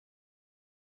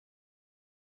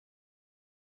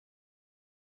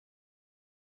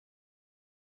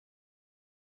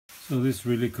So this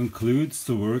really concludes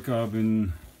the work I've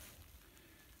been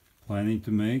planning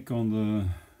to make on the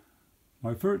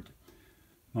Myford.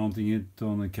 Mounting it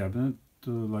on a cabinet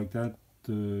like that,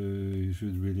 you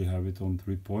should really have it on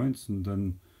 3 points, and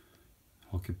then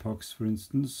hockey pucks, for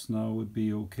instance, now would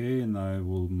be okay, and I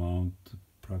will mount,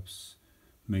 perhaps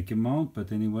make a mount,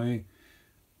 but anyway,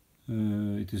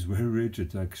 it is very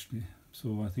rigid actually,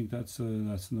 so I think that's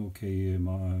an okay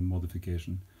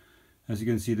modification. As you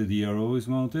can see, the DRO is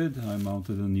mounted. I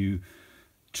mounted a new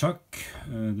chuck,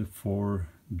 the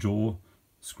 4-jaw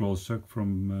scroll chuck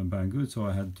from Banggood, so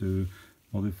I had to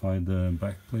modify the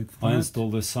backplate for I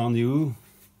installed a Sanou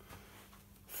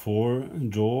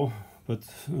 4-jaw but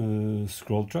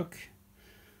scroll chuck,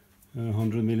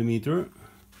 100mm,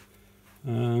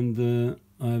 and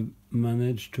I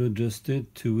managed to adjust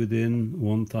it to within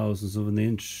 1/1000th of an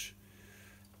inch,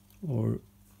 or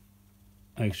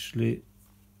actually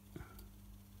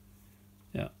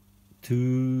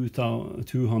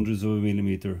 2/200ths of a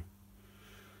millimeter.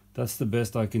 That's the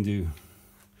best I can do,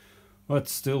 but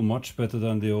still much better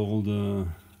than the old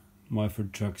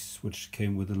Myford chucks which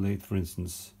came with the lathe, for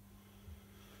instance.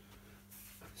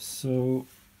 So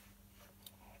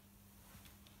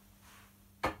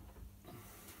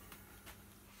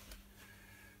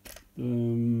the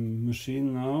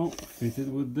machine now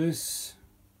fitted with this,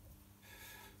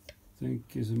 I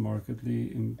think, is a marked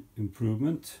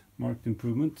improvement.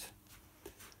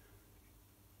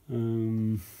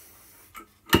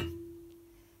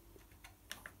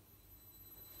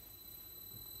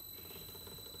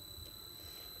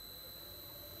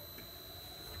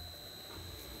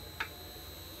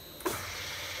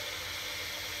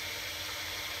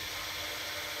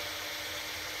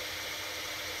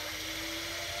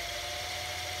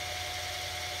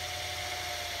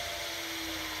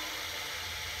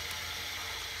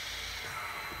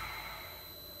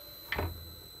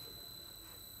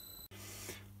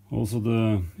 Also,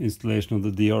 the installation of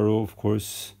the DRO, of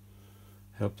course,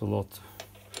 helped a lot.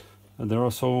 There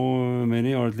are so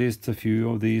many, or at least a few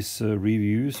of these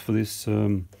reviews for this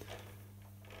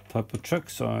type of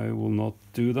chucks. I will not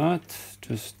do that.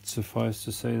 Just suffice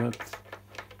to say that it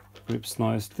grips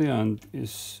nicely and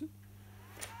is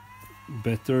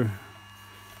better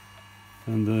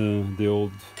than the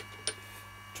old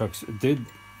chucks. It did,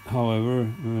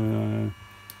 however,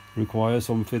 require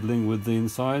some fiddling with the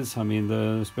insides. I mean,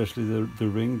 especially the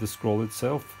ring, the scroll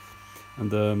itself,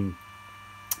 and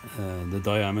the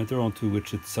diameter onto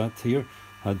which it sat here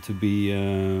had to be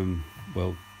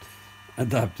well,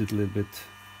 adapted a little bit,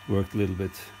 worked a little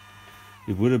bit.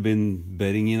 It would have been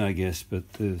bedding in, I guess, but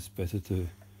it's better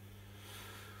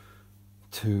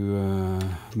to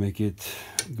make it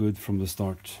good from the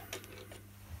start.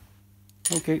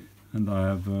 Okay. And I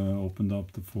have opened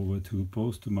up the forward tool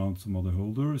post to mount some other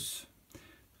holders.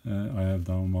 I have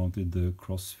now mounted the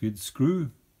cross-feed screw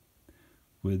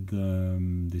with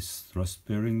this thrust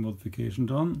bearing modification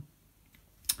done.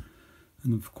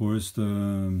 And of course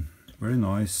the very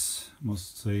nice, I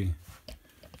must say,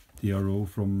 DRO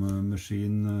from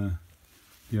Machine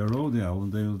DRO, the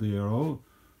Allendale DRO,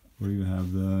 where you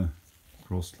have the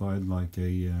cross slide like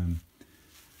and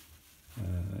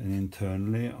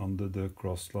internally under the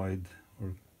cross slide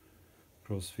or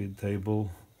cross-feed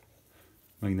table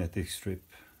magnetic strip,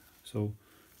 so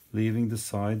leaving the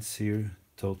sides here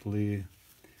totally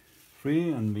free,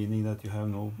 and meaning that you have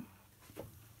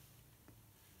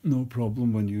no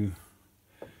problem when you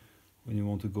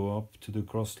want to go up to the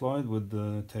cross slide with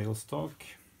the tailstock,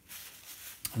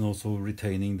 and also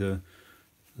retaining the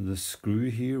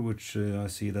screw here, which I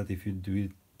see that if you do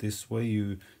it this way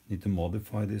you need to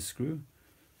modify this screw.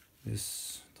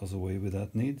 This does away with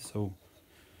that need. So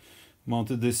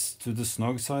mounted this to the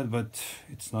snug side, but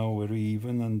it's now very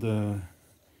even and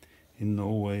in no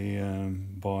way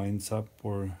binds up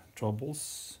or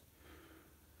troubles.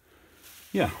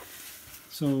 Yeah,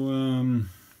 so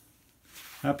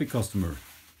happy customer.